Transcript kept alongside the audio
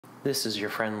This is your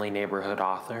friendly neighborhood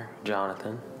author,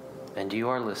 Jonathan, and you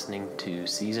are listening to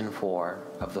Season 4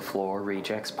 of the Floor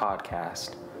Rejects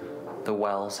podcast, The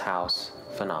Wells House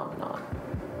Phenomenon.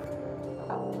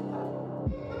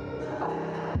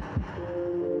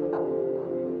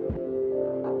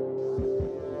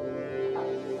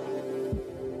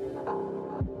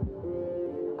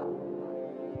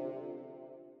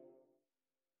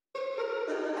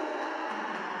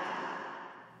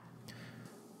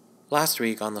 Last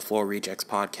week on the Floor Rejects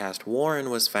podcast, Warren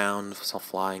was found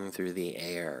flying through the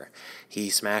air. He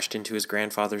smashed into his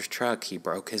grandfather's truck, he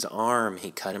broke his arm,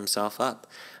 he cut himself up,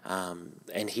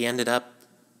 and he ended up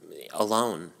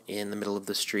alone in the middle of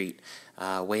the street,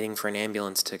 waiting for an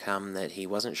ambulance to come that he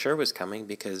wasn't sure was coming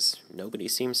because nobody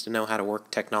seems to know how to work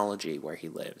technology where he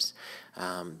lives.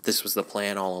 This was the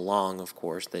plan all along, of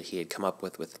course, that he had come up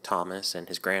with Thomas and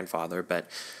his grandfather, but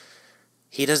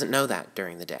he doesn't know that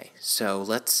during the day. So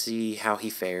let's see how he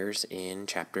fares in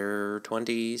chapter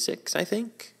 26, I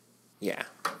think? Yeah.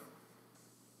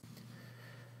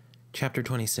 Chapter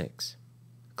 26.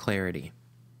 Clarity.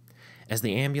 As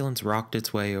the ambulance rocked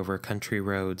its way over country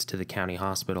roads to the county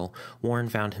hospital, Warren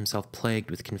found himself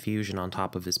plagued with confusion on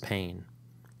top of his pain.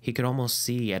 He could almost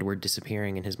see Edward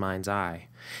disappearing in his mind's eye.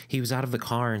 He was out of the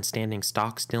car and standing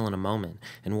stock still in a moment,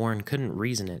 and Warren couldn't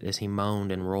reason it as he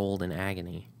moaned and rolled in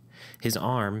agony. His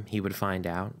arm, he would find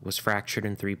out, was fractured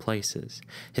in 3 places.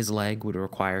 His leg would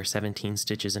require 17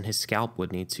 stitches, and his scalp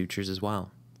would need sutures as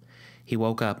well. He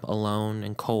woke up alone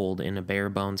and cold in a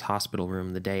bare-bones hospital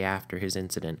room the day after his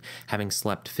incident, having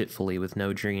slept fitfully with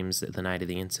no dreams the night of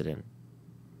the incident.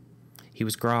 He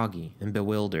was groggy and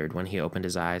bewildered when he opened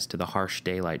his eyes to the harsh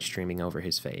daylight streaming over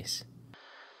his face.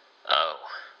 "Oh,"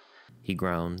 he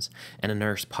groans, and a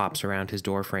nurse pops around his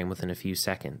doorframe within a few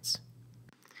seconds.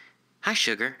 "Hi,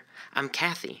 Sugar. I'm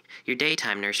Kathy, your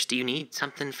daytime nurse. Do you need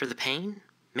something for the pain?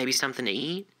 Maybe something to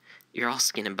eat? You're all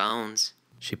skin and bones,"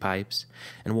 she pipes,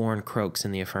 and Warren croaks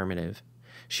in the affirmative.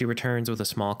 She returns with a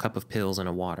small cup of pills and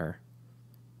a water.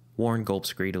 Warren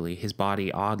gulps greedily, his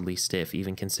body oddly stiff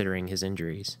even considering his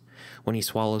injuries. When he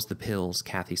swallows the pills,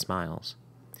 Kathy smiles.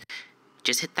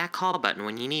 "Just hit that call button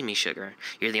when you need me, Sugar.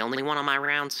 You're the only one on my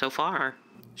round so far."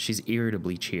 She's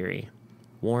irritably cheery.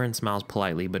 Warren smiles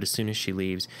politely, but as soon as she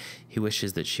leaves, he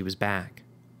wishes that she was back.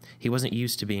 He wasn't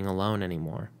used to being alone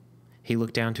anymore. He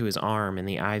looked down to his arm, and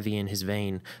the IV in his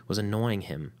vein was annoying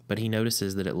him, but he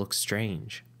notices that it looks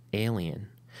strange, alien.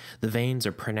 The veins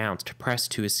are pronounced, pressed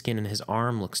to his skin, and his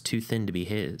arm looks too thin to be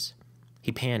his.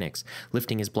 He panics,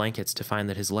 lifting his blankets to find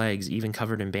that his legs, even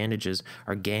covered in bandages,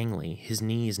 are gangly, his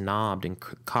knees knobbed and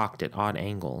cocked at odd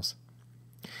angles.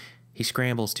 He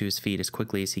scrambles to his feet as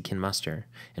quickly as he can muster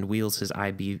and wheels his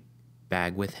IV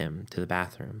bag with him to the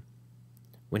bathroom.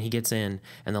 When he gets in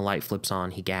and the light flips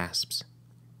on, he gasps.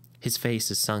 His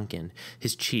face is sunken,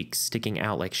 his cheeks sticking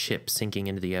out like ships sinking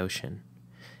into the ocean.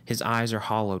 His eyes are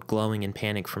hollowed, glowing in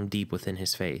panic from deep within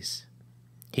his face.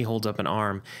 He holds up an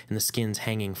arm, and the skin's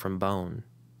hanging from bone.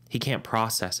 He can't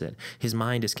process it. His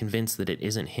mind is convinced that it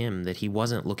isn't him, that he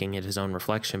wasn't looking at his own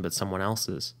reflection but someone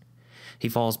else's. He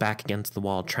falls back against the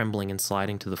wall, trembling and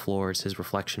sliding to the floor as his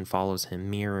reflection follows him,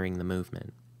 mirroring the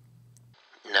movement.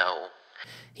 "No,"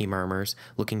 he murmurs,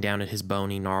 looking down at his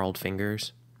bony, gnarled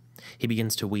fingers. He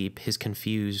begins to weep, his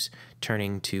confused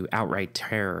turning to outright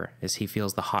terror as he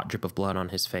feels the hot drip of blood on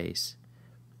his face.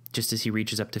 Just as he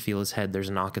reaches up to feel his head, there's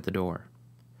a knock at the door.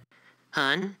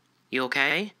 "Hun, you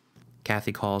okay?"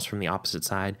 Kathy calls from the opposite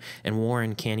side, and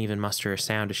Warren can't even muster a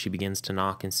sound as she begins to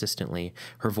knock insistently,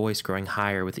 her voice growing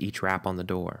higher with each rap on the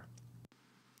door.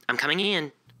 "I'm coming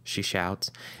in," she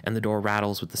shouts, and the door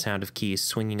rattles with the sound of keys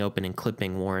swinging open and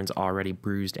clipping Warren's already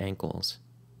bruised ankles.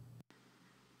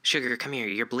 "Sugar, come here.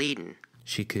 You're bleeding,"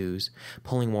 she coos,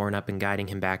 pulling Warren up and guiding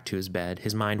him back to his bed,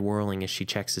 his mind whirling as she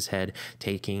checks his head,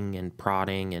 taking and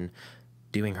prodding and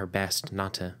doing her best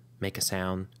not to make a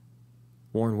sound.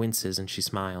 Warren winces and she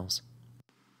smiles.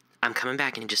 "I'm coming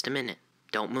back in just a minute.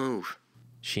 Don't move,"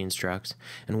 she instructs,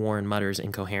 and Warren mutters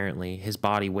incoherently, his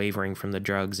body wavering from the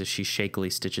drugs as she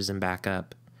shakily stitches him back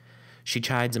up. She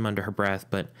chides him under her breath,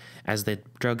 but as the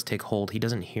drugs take hold, he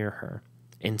doesn't hear her.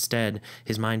 Instead,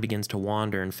 his mind begins to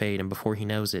wander and fade, and before he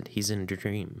knows it, he's in a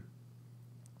dream.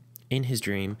 In his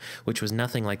dream, which was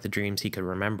nothing like the dreams he could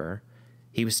remember,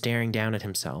 he was staring down at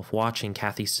himself, watching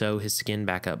Kathy sew his skin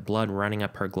back up, blood running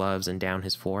up her gloves and down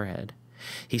his forehead.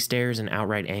 He stares in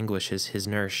outright anguish as his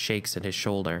nurse shakes at his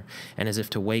shoulder, and as if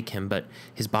to wake him, but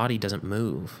his body doesn't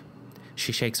move.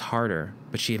 She shakes harder,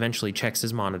 but she eventually checks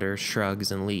his monitor,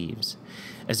 shrugs, and leaves.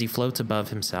 As he floats above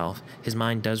himself, his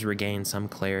mind does regain some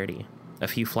clarity. A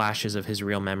few flashes of his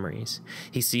real memories.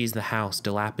 He sees the house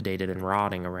dilapidated and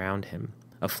rotting around him.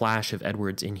 a flash of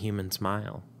Edward's inhuman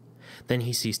smile. Then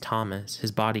he sees Thomas,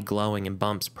 his body glowing and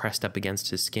bumps pressed up against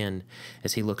his skin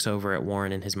as he looks over at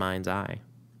Warren in his mind's eye.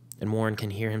 And Warren can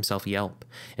hear himself yelp,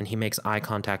 and he makes eye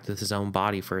contact with his own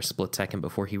body for a split second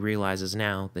before he realizes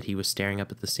now that he was staring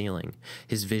up at the ceiling,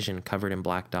 his vision covered in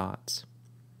black dots.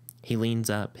 He leans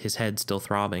up, his head still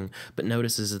throbbing, but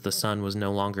notices that the sun was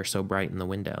no longer so bright in the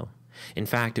window. In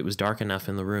fact, it was dark enough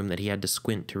in the room that he had to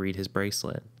squint to read his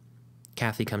bracelet.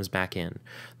 Kathy comes back in,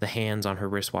 the hands on her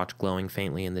wristwatch glowing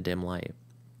faintly in the dim light.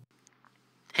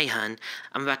 Hey, hun,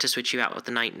 I'm about to switch you out with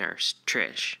the night nurse,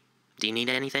 Trish. Do you need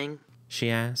anything? She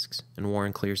asks, and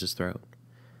Warren clears his throat.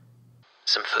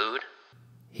 Some food?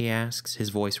 He asks, his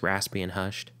voice raspy and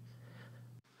hushed.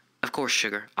 Of course,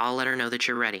 sugar. I'll let her know that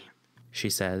you're ready, she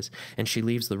says, and she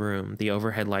leaves the room, the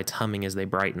overhead lights humming as they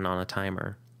brighten on a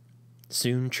timer.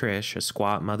 Soon Trish, a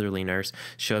squat motherly nurse,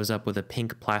 shows up with a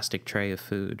pink plastic tray of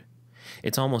food.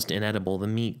 It's almost inedible, the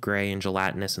meat gray and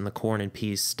gelatinous and the corn and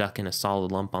peas stuck in a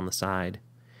solid lump on the side.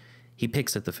 He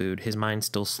picks at the food, his mind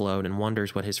still slowed, and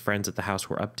wonders what his friends at the house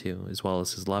were up to, as well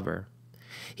as his lover.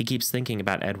 He keeps thinking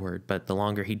about Edward, but the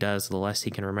longer he does, the less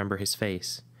he can remember his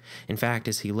face. In fact,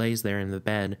 as he lays there in the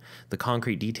bed, the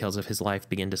concrete details of his life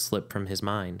begin to slip from his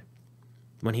mind.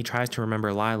 When he tries to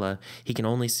remember Lila, he can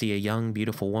only see a young,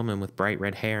 beautiful woman with bright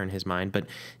red hair in his mind, but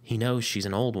he knows she's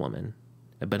an old woman.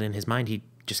 But in his mind, he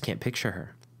just can't picture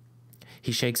her.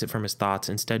 He shakes it from his thoughts,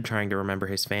 instead trying to remember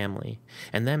his family,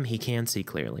 and them he can see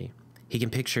clearly. He can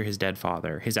picture his dead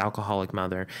father, his alcoholic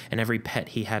mother, and every pet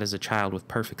he had as a child with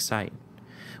perfect sight.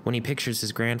 When he pictures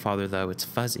his grandfather, though, it's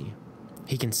fuzzy.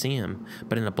 He can see him,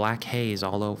 but in a black haze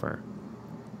all over.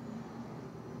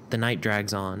 The night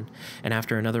drags on, and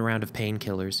after another round of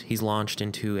painkillers, he's launched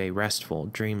into a restful,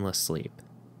 dreamless sleep.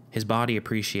 His body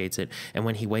appreciates it, and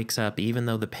when he wakes up, even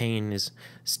though the pain is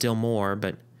still more,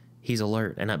 but he's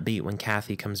alert and upbeat when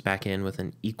Kathy comes back in with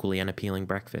an equally unappealing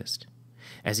breakfast.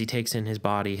 As he takes in his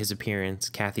body, his appearance,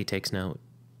 Kathy takes note.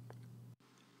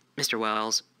 Mr.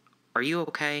 Wells, are you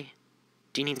okay?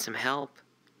 Do you need some help?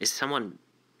 Is someone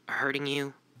hurting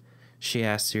you? She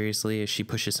asks seriously as she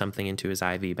pushes something into his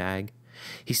IV bag.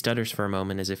 He stutters for a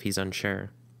moment as if he's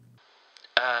unsure.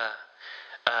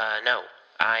 No.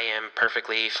 I am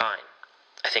perfectly fine.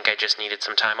 I think I just needed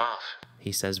some time off,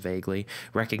 he says vaguely,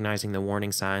 recognizing the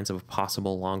warning signs of a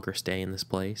possible longer stay in this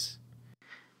place.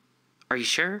 Are you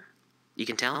sure? You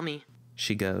can tell me,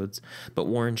 she goads, but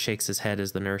Warren shakes his head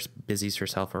as the nurse busies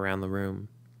herself around the room.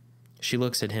 She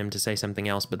looks at him to say something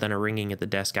else, but then a ringing at the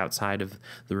desk outside of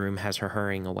the room has her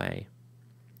hurrying away.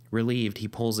 Relieved, he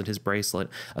pulls at his bracelet,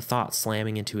 a thought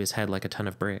slamming into his head like a ton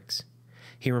of bricks.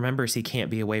 He remembers he can't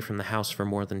be away from the house for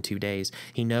more than 2 days.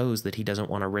 He knows that he doesn't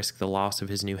want to risk the loss of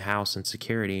his new house and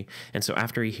security, and so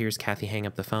after he hears Kathy hang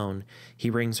up the phone, he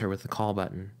rings her with the call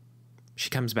button. She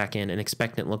comes back in, an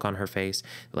expectant look on her face,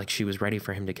 like she was ready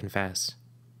for him to confess.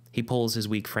 He pulls his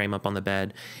weak frame up on the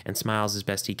bed and smiles as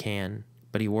best he can,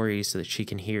 but he worries so that she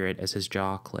can hear it as his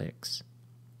jaw clicks.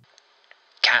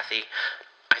 Kathy,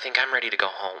 I think I'm ready to go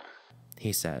home,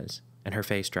 he says, and her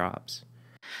face drops.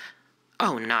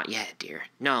 Oh, not yet, dear.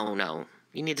 No.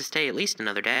 You need to stay at least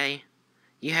another day.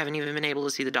 You haven't even been able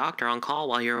to see the doctor on call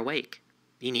while you're awake.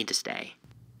 You need to stay,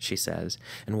 she says,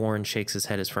 and Warren shakes his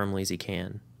head as firmly as he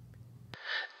can.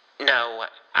 No,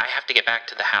 I have to get back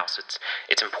to the house.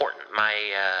 It's important. My,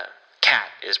 cat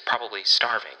is probably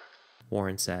starving,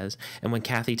 Warren says, and when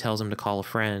Kathy tells him to call a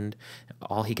friend,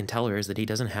 all he can tell her is that he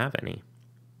doesn't have any.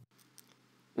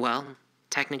 Well,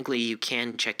 technically you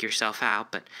can check yourself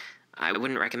out, but I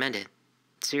wouldn't recommend it.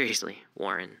 Seriously,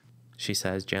 Warren, she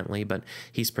says gently, but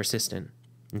he's persistent,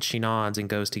 and she nods and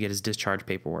goes to get his discharge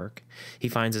paperwork. He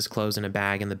finds his clothes in a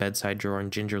bag in the bedside drawer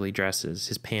and gingerly dresses,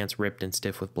 his pants ripped and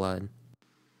stiff with blood.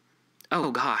 Oh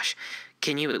gosh,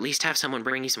 can you at least have someone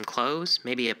bring you some clothes?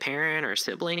 Maybe a parent or a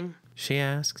sibling? She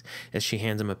asks, as she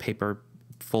hands him a paper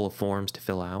full of forms to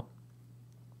fill out.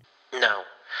 No,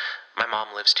 my mom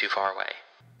lives too far away,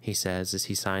 he says as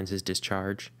he signs his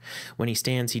discharge. When he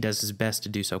stands, he does his best to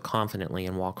do so confidently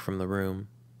and walk from the room.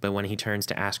 But when he turns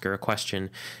to ask her a question,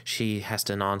 she has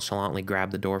to nonchalantly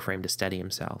grab the doorframe to steady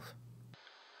himself.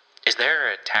 Is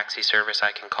there a taxi service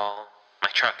I can call? My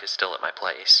truck is still at my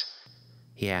place,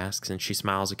 he asks, and she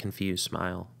smiles a confused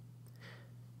smile.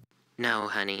 No,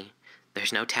 honey.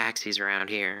 There's no taxis around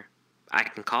here. I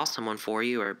can call someone for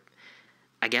you, or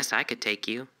I guess I could take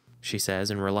you, she says,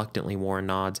 and reluctantly Warren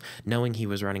nods, knowing he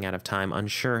was running out of time,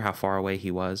 unsure how far away he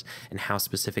was and how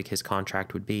specific his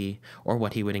contract would be, or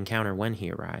what he would encounter when he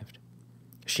arrived.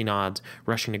 She nods,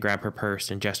 rushing to grab her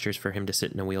purse and gestures for him to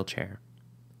sit in a wheelchair.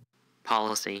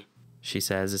 Policy, she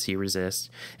says as he resists,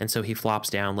 and so he flops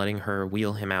down, letting her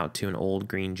wheel him out to an old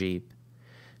green Jeep.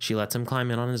 She lets him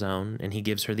climb in on his own, and he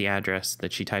gives her the address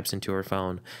that she types into her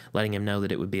phone, letting him know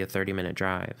that it would be a 30-minute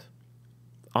drive.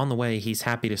 On the way, he's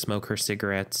happy to smoke her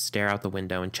cigarettes, stare out the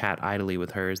window, and chat idly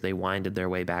with her as they winded their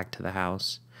way back to the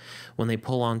house. When they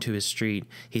pull onto his street,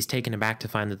 he's taken aback to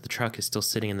find that the truck is still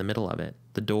sitting in the middle of it,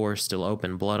 the doors still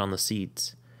open, blood on the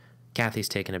seats. Kathy's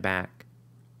taken aback.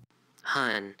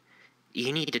 Hun,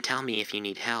 you need to tell me if you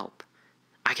need help.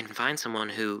 I can find someone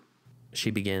who...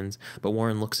 She begins, but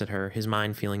Warren looks at her, his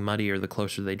mind feeling muddier the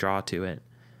closer they draw to it.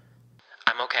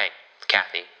 I'm okay,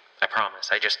 Kathy. I promise.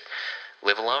 I just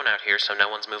live alone out here so no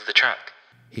one's moved the truck.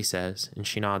 He says, and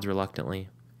she nods reluctantly.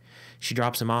 She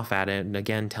drops him off at it,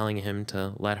 again telling him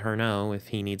to let her know if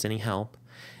he needs any help,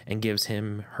 and gives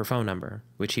him her phone number,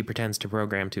 which he pretends to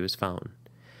program to his phone.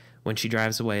 When she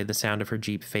drives away, the sound of her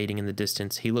Jeep fading in the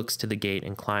distance, he looks to the gate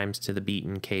and climbs to the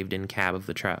beaten, caved-in cab of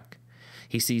the truck.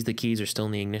 He sees the keys are still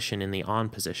in the ignition in the on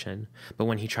position, but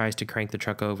when he tries to crank the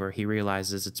truck over, he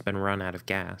realizes it's been run out of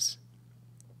gas.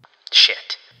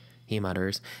 Shit, he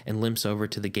mutters, and limps over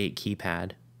to the gate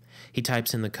keypad. He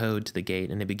types in the code to the gate,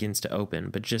 and it begins to open,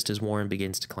 but just as Warren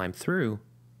begins to climb through,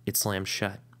 it slams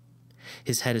shut.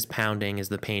 His head is pounding as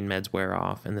the pain meds wear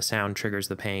off, and the sound triggers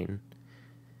the pain.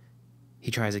 He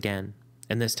tries again,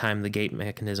 and this time the gate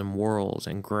mechanism whirls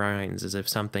and grinds as if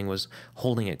something was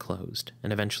holding it closed,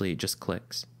 and eventually it just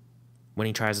clicks. When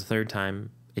he tries a third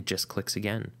time, it just clicks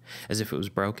again, as if it was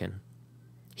broken.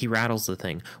 He rattles the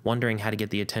thing, wondering how to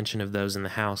get the attention of those in the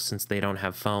house since they don't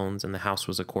have phones and the house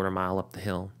was a quarter mile up the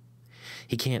hill.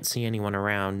 He can't see anyone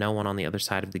around, no one on the other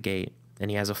side of the gate, and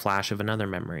he has a flash of another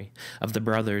memory, of the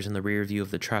brothers in the rear view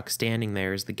of the truck standing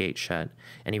there as the gate shut,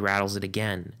 and he rattles it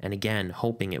again and again,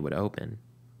 hoping it would open.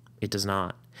 It does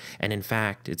not, and in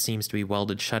fact, it seems to be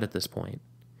welded shut at this point.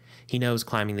 He knows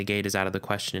climbing the gate is out of the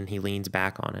question, and he leans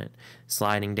back on it,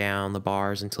 sliding down the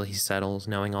bars until he settles,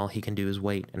 knowing all he can do is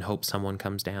wait and hope someone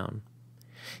comes down.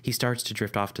 He starts to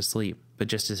drift off to sleep, but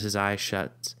just as his eyes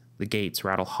shut, the gates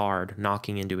rattle hard,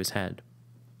 knocking into his head.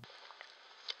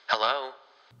 Hello?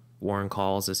 Warren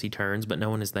calls as he turns, but no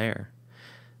one is there.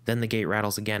 Then the gate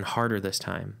rattles again, harder this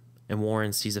time, and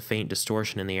Warren sees a faint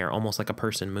distortion in the air, almost like a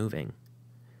person moving.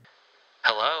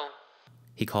 Hello?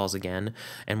 He calls again,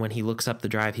 and when he looks up the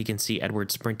drive, he can see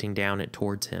Edward sprinting down it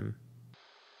towards him.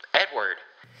 Edward!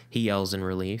 He yells in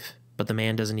relief, but the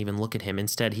man doesn't even look at him.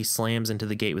 Instead, he slams into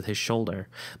the gate with his shoulder,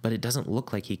 but it doesn't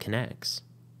look like he connects.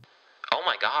 Oh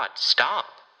my God, stop!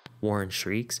 Warren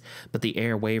shrieks, but the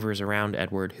air wavers around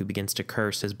Edward, who begins to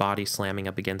curse, his body slamming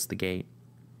up against the gate.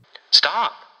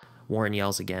 Stop! Warren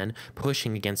yells again,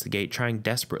 pushing against the gate, trying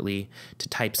desperately to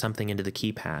type something into the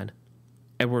keypad.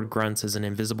 Edward grunts as an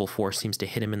invisible force seems to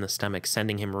hit him in the stomach,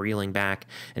 sending him reeling back,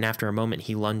 and after a moment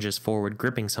he lunges forward,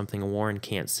 gripping something Warren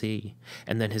can't see,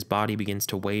 and then his body begins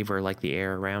to waver like the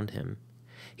air around him.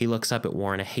 He looks up at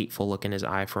Warren, a hateful look in his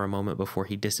eye for a moment before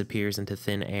he disappears into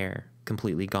thin air,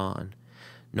 completely gone.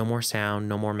 No more sound,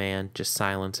 no more man, just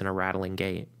silence and a rattling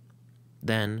gate.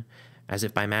 Then, as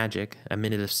if by magic, a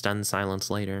minute of stunned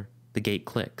silence later, the gate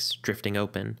clicks, drifting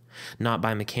open, not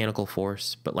by mechanical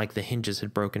force, but like the hinges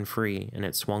had broken free and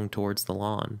it swung towards the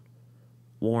lawn.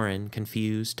 Warren,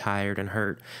 confused, tired, and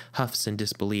hurt, huffs in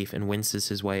disbelief and winces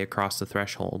his way across the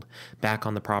threshold, back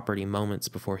on the property moments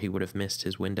before he would have missed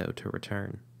his window to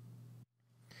return.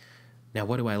 Now,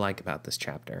 what do I like about this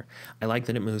chapter? I like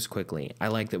that it moves quickly. I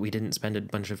like that we didn't spend a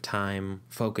bunch of time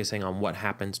focusing on what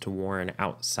happens to Warren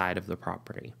outside of the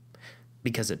property,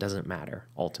 because it doesn't matter,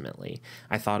 ultimately.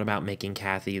 I thought about making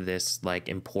Kathy this,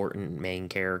 important main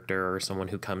character or someone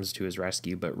who comes to his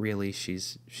rescue, but really,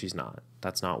 she's not.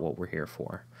 That's not what we're here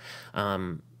for.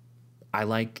 I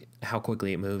like how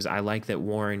quickly it moves. I like that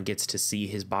Warren gets to see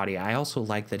his body. I also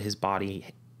like that his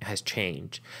body has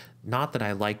changed. Not that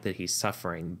I like that he's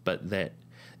suffering, but that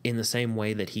in the same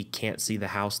way that he can't see the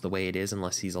house the way it is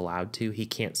unless he's allowed to, he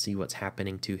can't see what's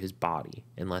happening to his body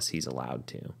unless he's allowed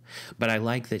to. But I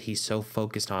like that he's so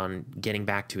focused on getting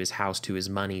back to his house, to his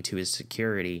money, to his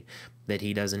security, that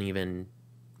he doesn't even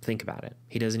think about it.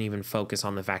 He doesn't even focus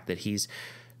on the fact that he's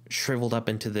shriveled up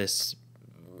into this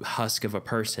husk of a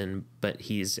person, but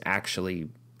he's actually,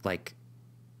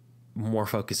 more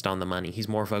focused on the money. He's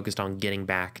more focused on getting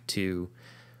back to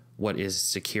what is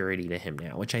security to him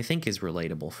now, which I think is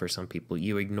relatable for some people.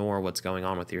 You ignore what's going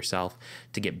on with yourself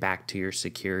to get back to your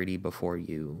security before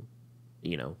you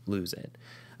lose it.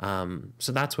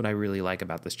 So that's what I really like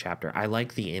about this chapter. I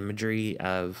like the imagery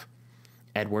of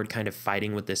Edward kind of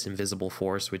fighting with this invisible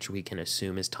force, which we can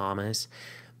assume is Thomas,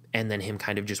 and then him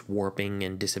kind of just warping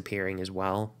and disappearing as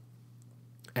well.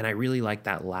 And I really like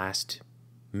that last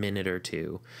minute or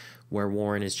two where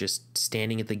Warren is just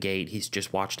standing at the gate. He's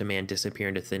just watched a man disappear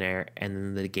into thin air, and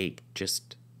then the gate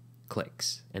just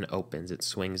clicks and opens. It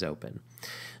swings open.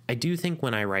 I do think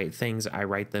when I write things, I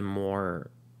write them more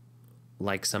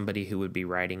like somebody who would be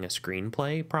writing a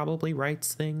screenplay probably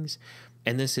writes things.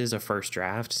 And this is a first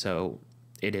draft, so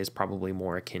it is probably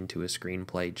more akin to a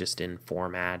screenplay just in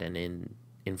format and in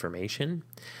information.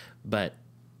 But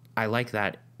I like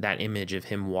that image of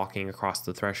him walking across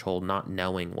the threshold not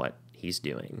knowing what he's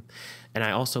doing. And I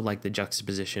also like the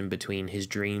juxtaposition between his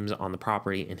dreams on the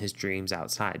property and his dreams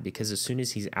outside, because as soon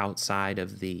as he's outside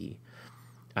of the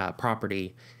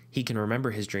property, he can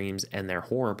remember his dreams and they're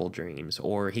horrible dreams,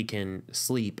 or he can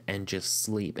sleep and just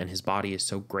sleep, and his body is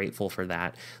so grateful for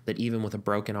that even with a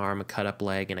broken arm, a cut up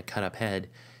leg, and a cut up head,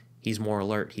 he's more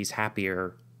alert, he's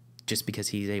happier just because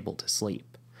he's able to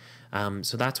sleep.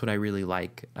 So that's what I really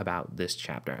like about this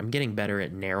chapter. I'm getting better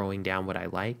at narrowing down what I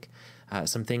like.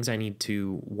 Some things I need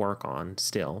to work on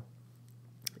still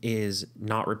is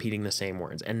not repeating the same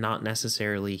words, and not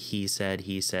necessarily he said,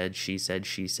 she said,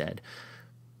 she said.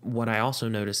 What I also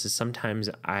notice is sometimes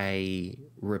I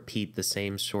repeat the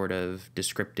same sort of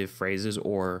descriptive phrases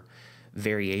or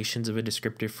variations of a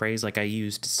descriptive phrase. Like I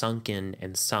used sunken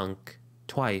and sunk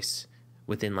twice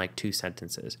within like 2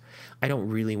 sentences. I don't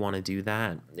really want to do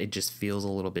that. It just feels a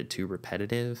little bit too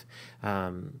repetitive. I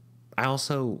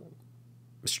also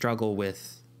struggle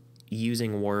with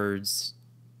using words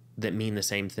that mean the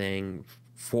same thing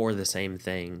for the same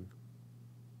thing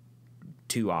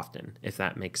too often, if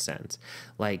that makes sense.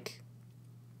 Like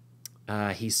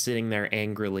he's sitting there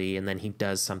angrily and then he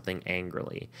does something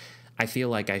angrily. I feel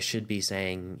like I should be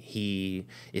saying he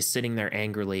is sitting there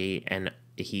angrily and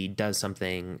he does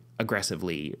something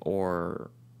aggressively, or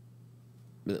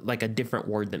like a different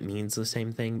word that means the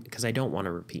same thing, because I don't want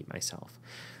to repeat myself.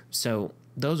 So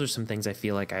those are some things I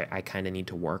feel like I kind of need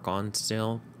to work on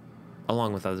still,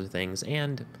 along with other things.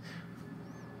 And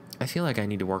I feel like I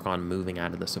need to work on moving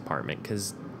out of this apartment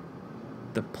because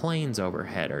the planes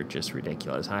overhead are just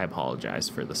ridiculous. I apologize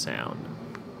for the sound,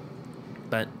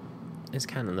 but it's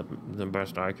kind of the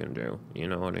best I can do. You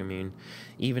know what I mean?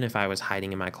 Even if I was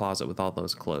hiding in my closet with all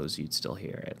those clothes, you'd still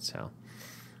hear it. So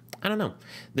I don't know.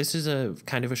 This is a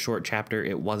kind of a short chapter.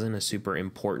 It wasn't a super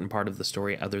important part of the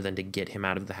story other than to get him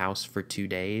out of the house for 2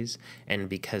 days. And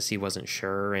because he wasn't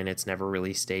sure, and it's never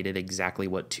really stated exactly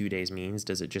what 2 days means.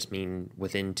 Does it just mean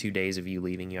within 2 days of you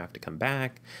leaving, you have to come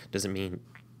back? Does it mean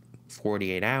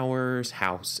 48 hours?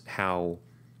 How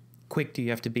quick do you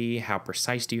have to be? How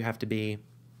precise do you have to be?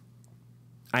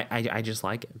 I just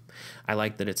like it. I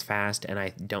like that it's fast, and I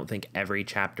don't think every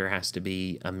chapter has to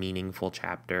be a meaningful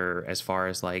chapter, as far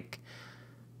as like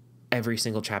every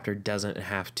single chapter doesn't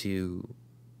have to,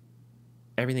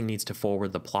 everything needs to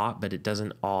forward the plot, but it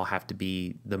doesn't all have to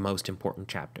be the most important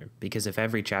chapter, because if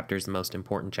every chapter is the most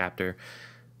important chapter,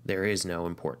 there is no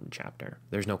important chapter.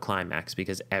 There's no climax,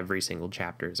 because every single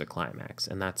chapter is a climax,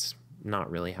 and that's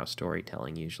not really how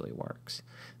storytelling usually works.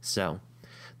 So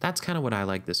that's kind of what I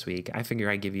like this week. I figure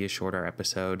I'd give you a shorter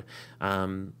episode.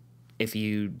 If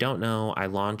you don't know, I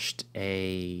launched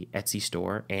a Etsy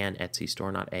store,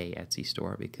 not a Etsy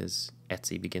store, because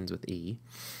Etsy begins with E.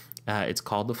 It's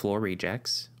called The Floor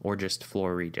Rejects, or just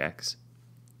Floor Rejects.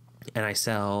 And I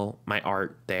sell my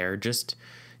art there, just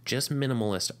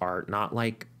minimalist art, not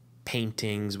like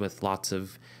paintings with lots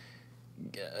of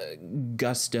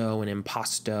gusto and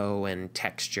impasto and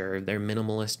texture. They're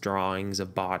minimalist drawings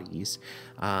of bodies,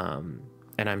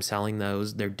 and I'm selling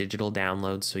those. They're digital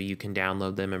downloads, so you can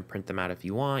download them and print them out if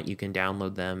you want. You can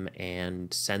download them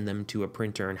and send them to a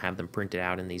printer and have them printed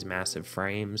out in these massive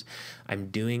frames.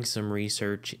 I'm doing some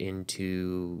research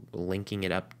into linking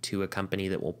it up to a company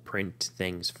that will print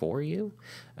things for you,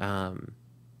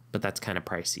 but that's kind of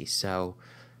pricey. So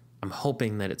I'm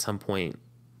hoping that at some point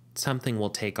something will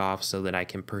take off so that I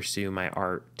can pursue my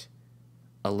art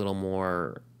a little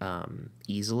more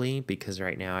easily, because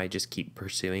right now I just keep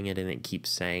pursuing it and it keeps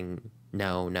saying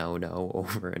no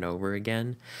over and over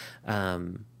again.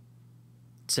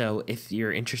 So if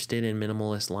you're interested in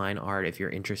minimalist line art, if you're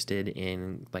interested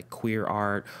in like queer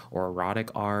art or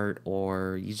erotic art,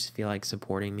 or you just feel like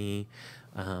supporting me,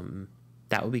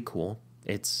 that would be cool.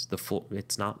 It's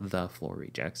not The Floor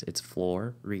Rejects, it's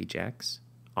Floor Rejects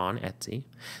on Etsy.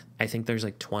 I think there's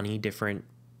like 20 different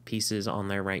pieces on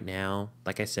there right now.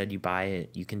 Like I said, you buy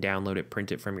it, you can download it,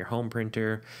 print it from your home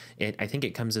printer. I think it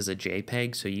comes as a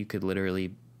JPEG, so you could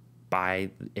literally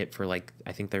buy it for like,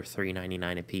 I think they're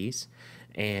 $3.99 a piece,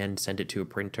 and send it to a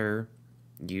printer.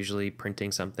 Usually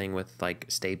printing something with like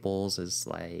Staples is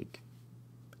like,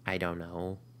 I don't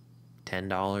know,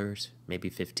 $10, maybe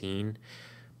 $15.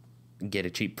 get a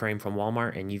cheap frame from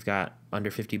Walmart and you've got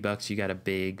under $50, you got a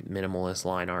big minimalist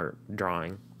line art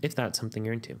drawing, if that's something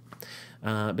you're into.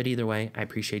 But either way, I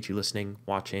appreciate you listening,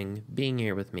 watching, being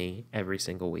here with me every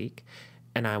single week.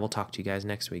 And I will talk to you guys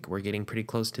next week. We're getting pretty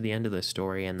close to the end of this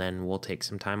story, and then we'll take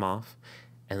some time off,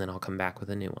 and then I'll come back with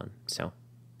a new one. So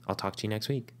I'll talk to you next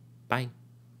week. Bye.